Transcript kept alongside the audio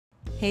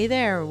Hey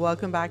there,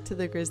 welcome back to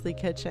the Grizzly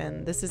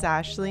Kitchen. This is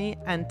Ashley,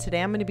 and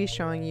today I'm going to be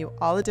showing you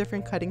all the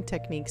different cutting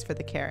techniques for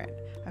the carrot.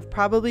 I've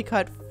probably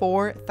cut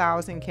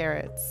 4,000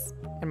 carrots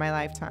in my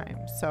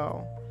lifetime,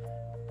 so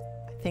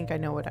I think I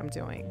know what I'm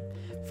doing.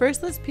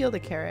 First, let's peel the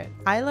carrot.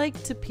 I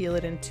like to peel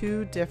it in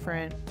two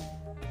different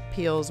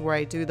peels where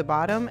I do the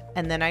bottom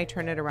and then I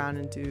turn it around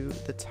and do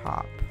the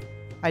top.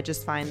 I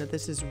just find that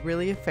this is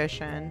really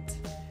efficient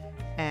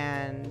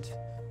and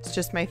it's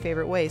just my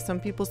favorite way. Some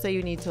people say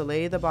you need to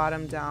lay the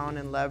bottom down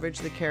and leverage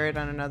the carrot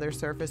on another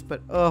surface,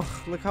 but ugh,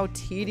 look how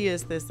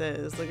tedious this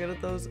is. Look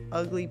at those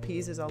ugly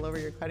pieces all over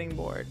your cutting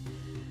board.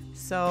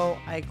 So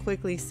I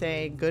quickly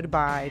say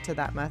goodbye to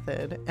that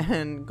method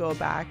and go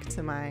back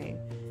to my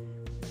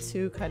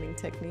two cutting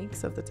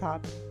techniques of the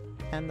top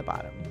and the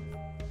bottom.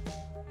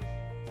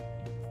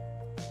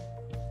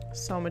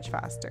 So much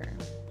faster.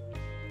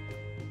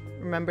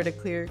 Remember to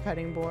clear your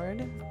cutting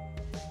board,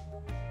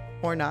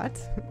 or not.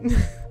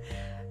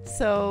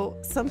 So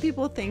some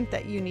people think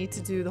that you need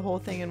to do the whole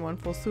thing in one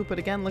full swoop, but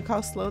again, look how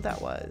slow that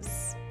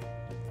was.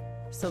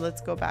 So let's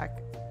go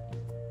back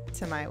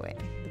to my way,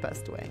 the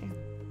best way.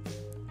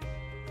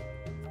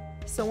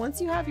 So once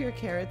you have your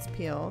carrots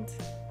peeled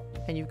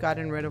and you've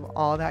gotten rid of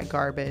all that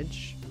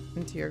garbage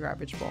into your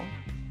garbage bowl,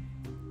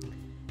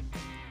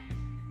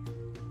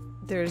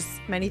 there's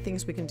many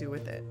things we can do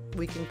with it.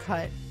 We can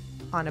cut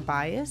on a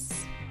bias.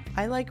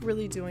 I like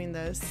really doing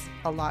this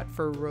a lot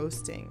for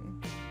roasting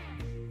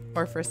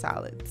or for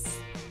salads.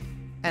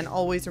 And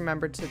always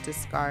remember to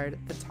discard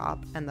the top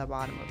and the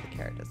bottom of the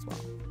carrot as well.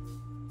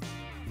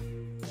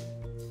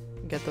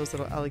 Get those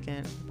little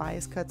elegant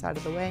bias cuts out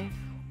of the way.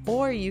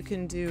 Or you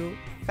can do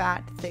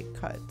fat, thick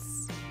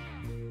cuts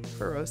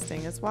for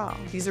roasting as well.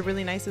 These are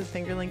really nice with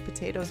fingerling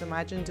potatoes.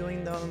 Imagine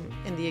doing them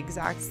in the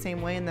exact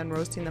same way and then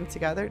roasting them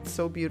together. It's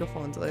so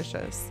beautiful and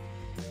delicious.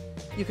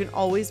 You can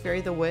always vary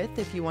the width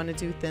if you want to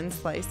do thin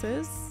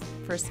slices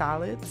for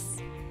salads.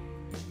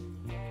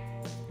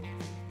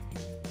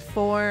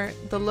 For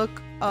the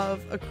look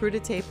of a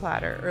crudité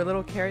platter or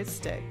little carrot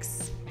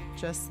sticks,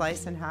 just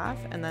slice in half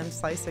and then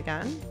slice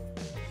again.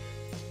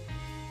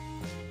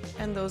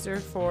 And those are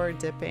for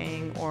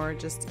dipping or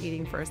just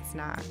eating for a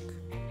snack.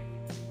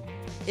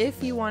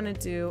 If you want to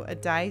do a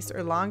dice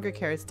or longer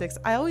carrot sticks,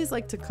 I always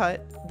like to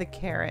cut the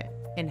carrot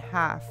in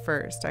half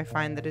first. I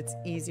find that it's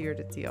easier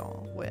to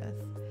deal with.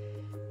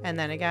 And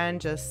then again,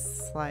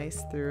 just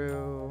slice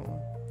through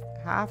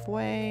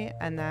halfway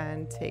and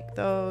then take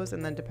those,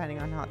 and then depending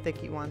on how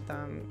thick you want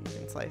them, you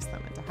can slice them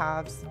into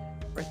halves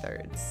or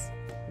thirds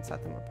and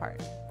set them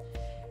apart.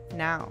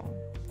 Now,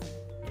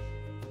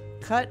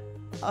 cut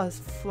a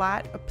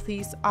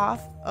piece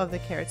off of the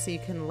carrot so you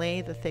can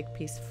lay the thick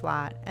piece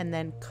flat, and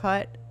then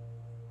cut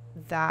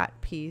that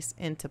piece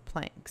into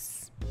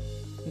planks.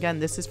 Again,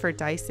 this is for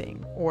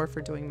dicing or for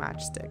doing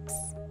matchsticks.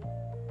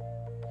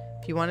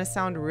 If you want to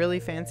sound really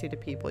fancy to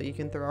people, you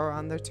can throw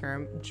around the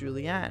term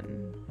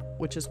julienne,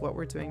 which is what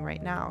we're doing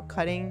right now.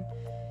 Cutting,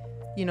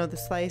 the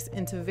slice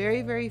into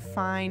very, very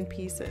fine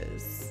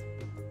pieces.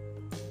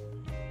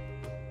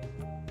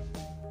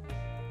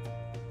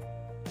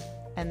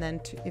 And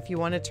then if you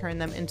want to turn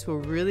them into a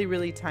really,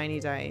 really tiny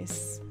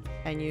dice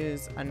and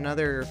use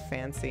another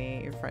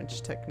fancy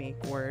French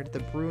technique word, the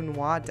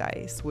brunoise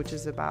dice, which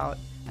is about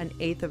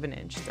 1/8 of an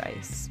inch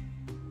dice.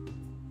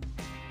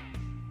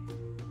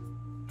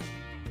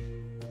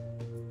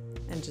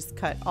 And just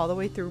cut all the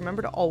way through.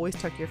 Remember to always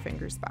tuck your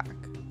fingers back.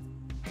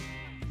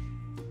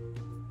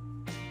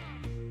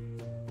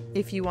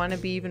 If you want to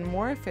be even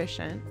more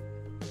efficient,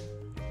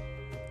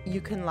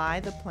 you can lie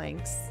the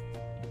planks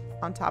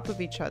on top of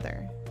each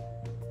other.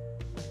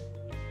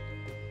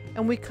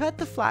 And we cut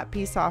the flat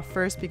piece off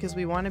first because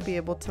we want to be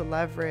able to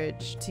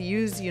leverage, to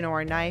use,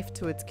 our knife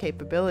to its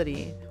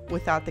capability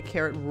without the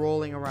carrot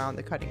rolling around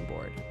the cutting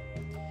board.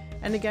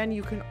 And again,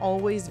 you can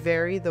always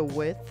vary the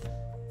width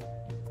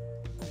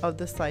of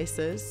the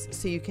slices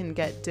so you can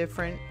get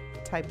different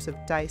types of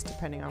dice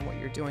depending on what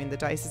you're doing. The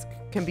dice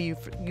can be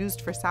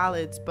used for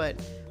salads,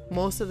 but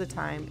most of the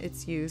time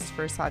it's used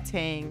for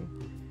sauteing,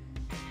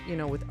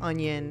 with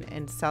onion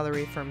and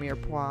celery for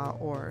mirepoix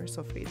or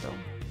sofrito.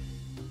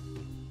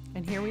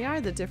 And here we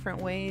are, the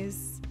different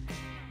ways,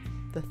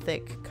 the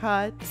thick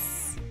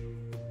cuts,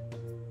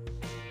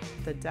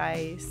 the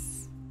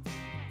dice,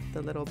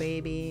 the little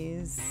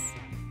babies,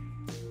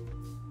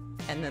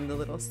 and then the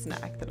little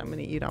snack that I'm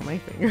gonna eat on my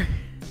finger.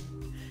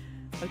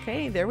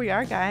 Okay, there we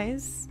are,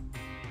 guys.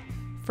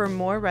 For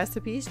more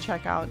recipes,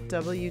 check out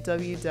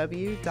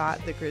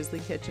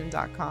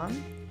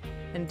www.thegrizzlykitchen.com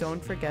and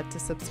don't forget to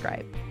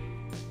subscribe.